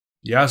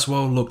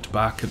Yaswo looked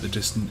back at the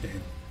distant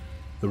inn.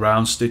 The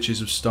round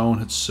stitches of stone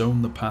had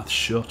sewn the path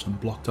shut and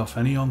blocked off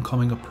any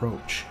oncoming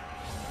approach.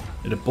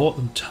 It had bought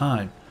them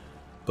time,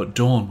 but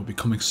dawn would be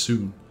coming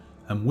soon,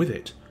 and with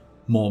it,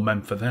 more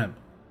men for them,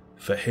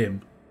 for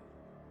him.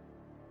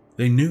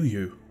 They knew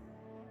you.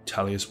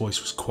 Talia's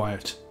voice was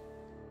quiet.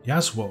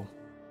 Yaswo.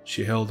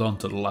 She held on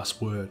to the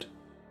last word.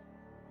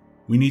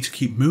 We need to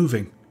keep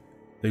moving.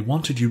 They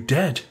wanted you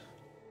dead.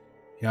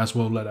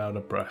 Yaswo let out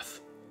a breath.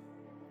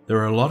 There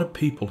are a lot of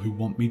people who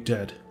want me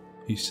dead,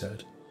 he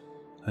said,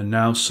 and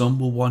now some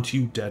will want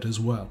you dead as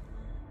well.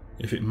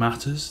 If it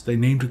matters, they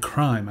named a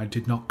crime I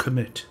did not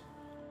commit.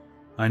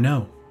 I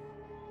know.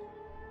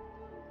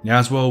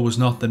 Yaswo was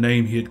not the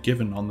name he had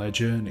given on their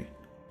journey,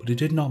 but it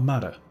did not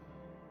matter.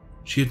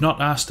 She had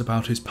not asked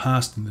about his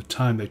past in the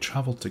time they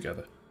travelled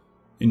together.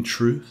 In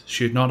truth,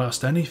 she had not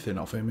asked anything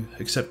of him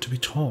except to be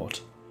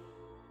taught.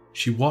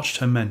 She watched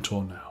her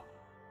mentor now.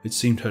 It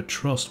seemed her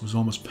trust was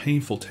almost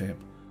painful to him,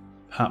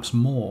 perhaps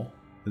more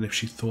than if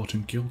she thought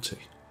him guilty.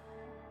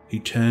 He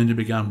turned and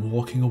began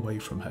walking away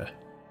from her.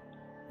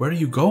 Where are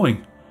you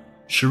going?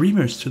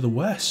 Shurima is to the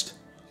west.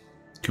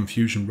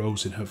 Confusion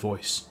rose in her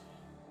voice.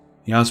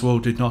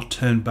 Yaswo did not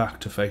turn back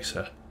to face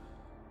her.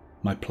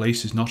 My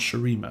place is not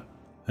Shurima,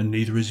 and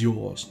neither is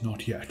yours,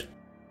 not yet.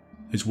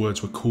 His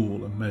words were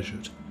cool and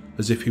measured,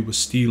 as if he was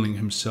steeling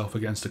himself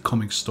against a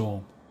coming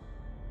storm.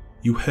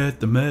 You heard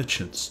the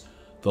merchants.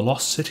 The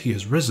lost city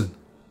has risen.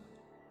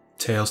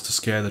 Tales to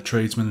scare the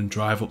tradesmen and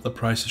drive up the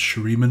price of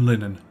Shuriman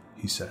linen,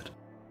 he said.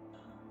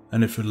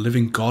 And if a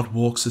living god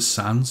walks the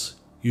sands,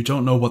 you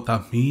don't know what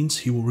that means.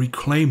 He will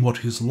reclaim what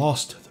he has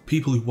lost, the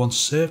people who once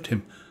served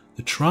him,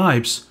 the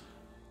tribes.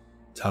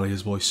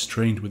 Talia's voice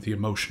strained with the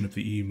emotion of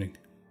the evening,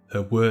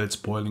 her words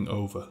boiling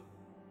over.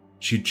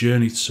 She had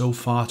journeyed so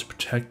far to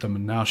protect them,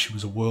 and now she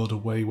was a world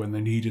away when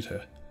they needed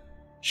her.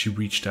 She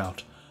reached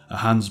out, a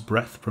hand's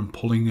breadth from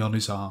pulling on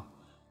his arm.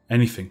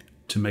 Anything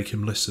to make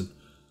him listen,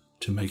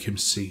 to make him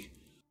see.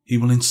 He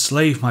will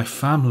enslave my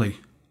family.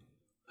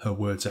 Her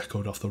words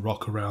echoed off the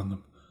rock around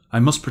them. I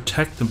must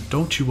protect them,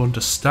 don't you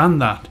understand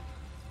that?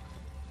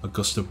 A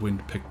gust of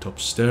wind picked up,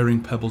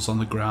 stirring pebbles on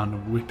the ground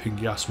and whipping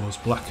Yaswo's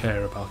black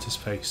hair about his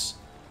face.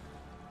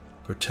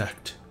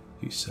 Protect,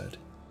 he said,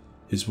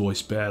 his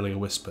voice barely a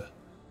whisper.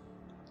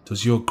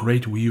 Does your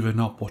great weaver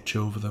not watch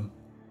over them?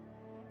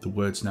 The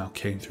words now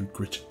came through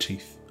gritted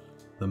teeth.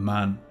 The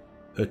man,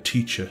 her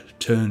teacher,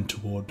 turned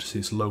towards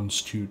his lone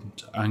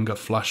student, anger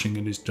flashing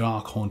in his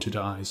dark, haunted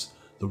eyes,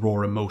 the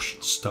raw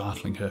emotion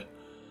startling her.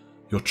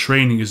 Your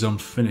training is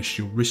unfinished.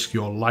 You'll risk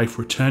your life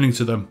returning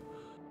to them.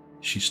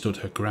 She stood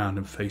her ground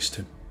and faced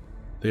him.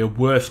 They are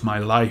worth my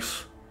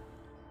life.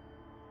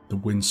 The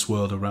wind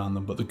swirled around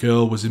them, but the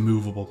girl was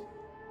immovable.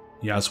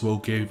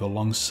 Yaswo gave a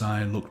long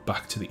sigh and looked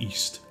back to the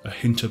east. A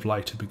hint of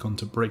light had begun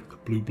to break the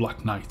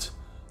blue-black night.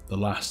 The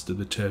last of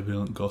the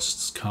turbulent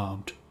gusts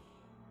calmed.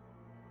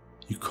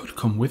 You could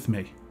come with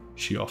me,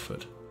 she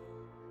offered.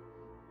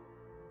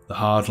 The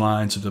hard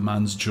lines of the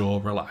man's jaw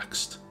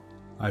relaxed.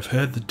 I've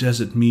heard the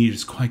desert mead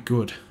is quite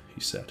good, he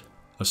said.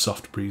 A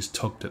soft breeze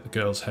tugged at the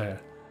girl's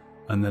hair,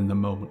 and then the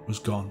moment was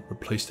gone,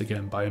 replaced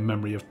again by a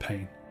memory of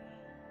pain.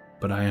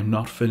 But I am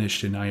not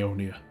finished in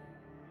Ionia.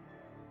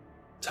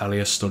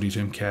 Talia studied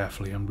him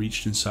carefully and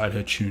reached inside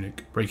her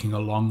tunic, breaking a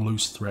long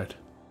loose thread.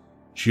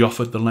 She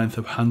offered the length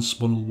of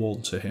hand-spun wool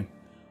to him.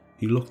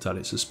 He looked at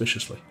it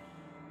suspiciously.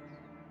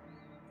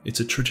 It's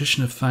a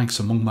tradition of thanks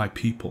among my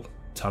people,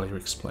 Talia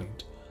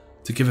explained.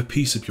 To give a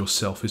piece of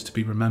yourself is to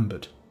be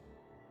remembered.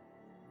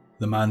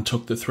 The man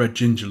took the thread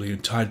gingerly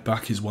and tied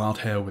back his wild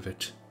hair with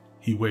it.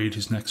 He weighed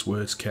his next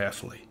words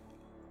carefully.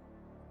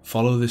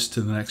 Follow this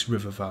to the next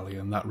river valley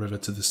and that river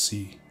to the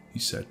sea, he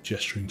said,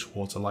 gesturing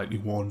towards a lightly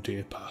worn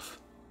deer path.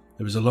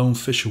 There is a lone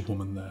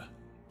fisherwoman there.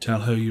 Tell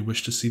her you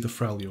wish to see the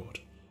Freljord.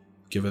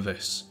 Give her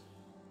this.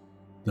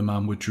 The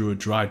man withdrew a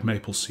dried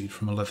maple seed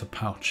from a leather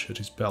pouch at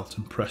his belt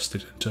and pressed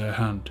it into her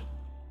hand.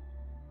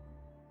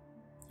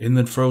 In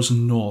the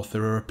frozen north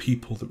there are a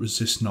people that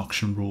resist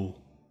Noxian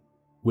rule.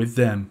 With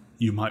them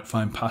you might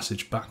find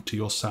passage back to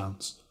your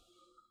sands.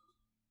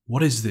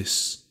 What is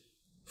this?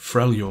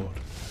 Freljord,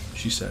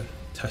 she said,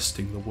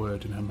 testing the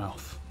word in her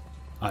mouth.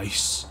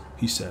 Ice,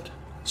 he said.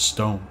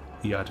 Stone,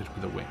 he added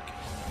with a wink.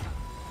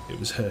 It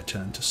was her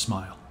turn to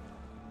smile.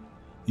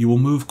 You will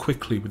move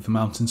quickly with the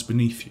mountains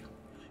beneath you.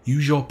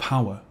 Use your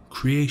power,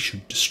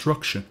 creation,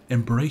 destruction,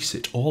 embrace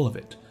it, all of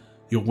it.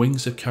 Your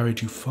wings have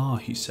carried you far,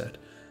 he said.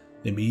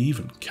 They may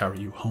even carry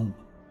you home.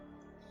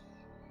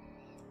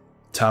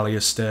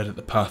 Talia stared at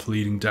the path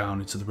leading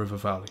down into the river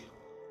valley.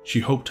 She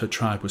hoped her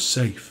tribe was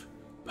safe.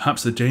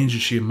 Perhaps the danger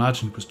she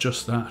imagined was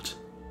just that.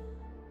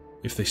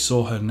 If they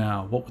saw her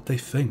now, what would they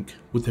think?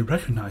 Would they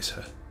recognize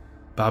her?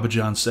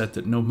 Babajan said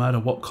that no matter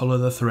what colour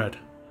the thread,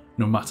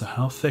 no matter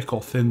how thick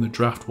or thin the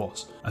draft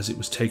was as it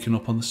was taken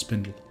up on the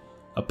spindle,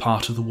 a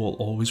part of the wool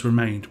always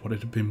remained what it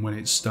had been when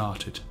it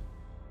started.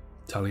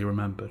 Talia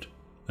remembered,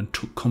 and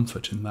took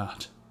comfort in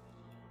that.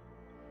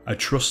 I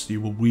trust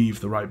you will weave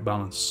the right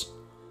balance.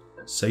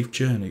 Safe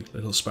journey,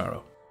 little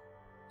sparrow.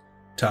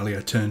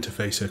 Talia turned to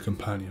face her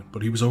companion,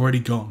 but he was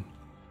already gone.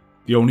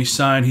 The only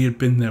sign he had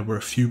been there were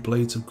a few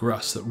blades of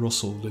grass that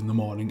rustled in the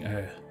morning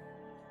air.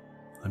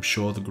 "I'm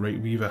sure the Great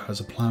Weaver has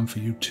a plan for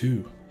you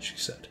too," she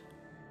said.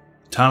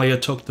 Talia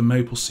tucked the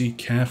maple seed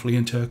carefully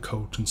into her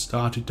coat and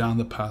started down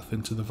the path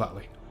into the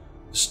valley,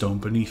 the stone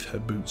beneath her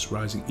boots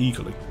rising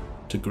eagerly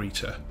to greet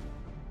her.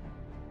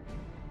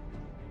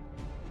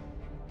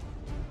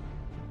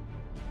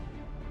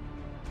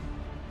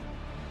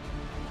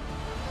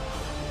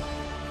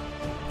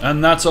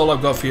 And that's all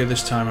I've got for you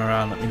this time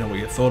around. Let me know what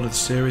you thought of the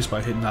series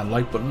by hitting that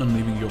like button and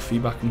leaving your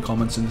feedback and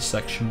comments in the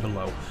section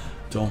below.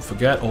 Don't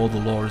forget, all the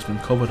lore has been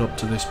covered up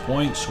to this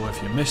point, so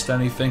if you missed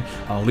anything,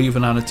 I'll leave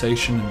an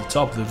annotation in the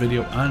top of the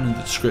video and in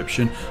the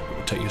description that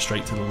will take you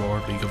straight to the Lore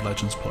of League of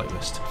Legends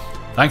playlist.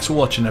 Thanks for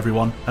watching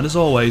everyone, and as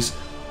always,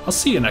 I'll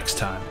see you next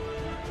time.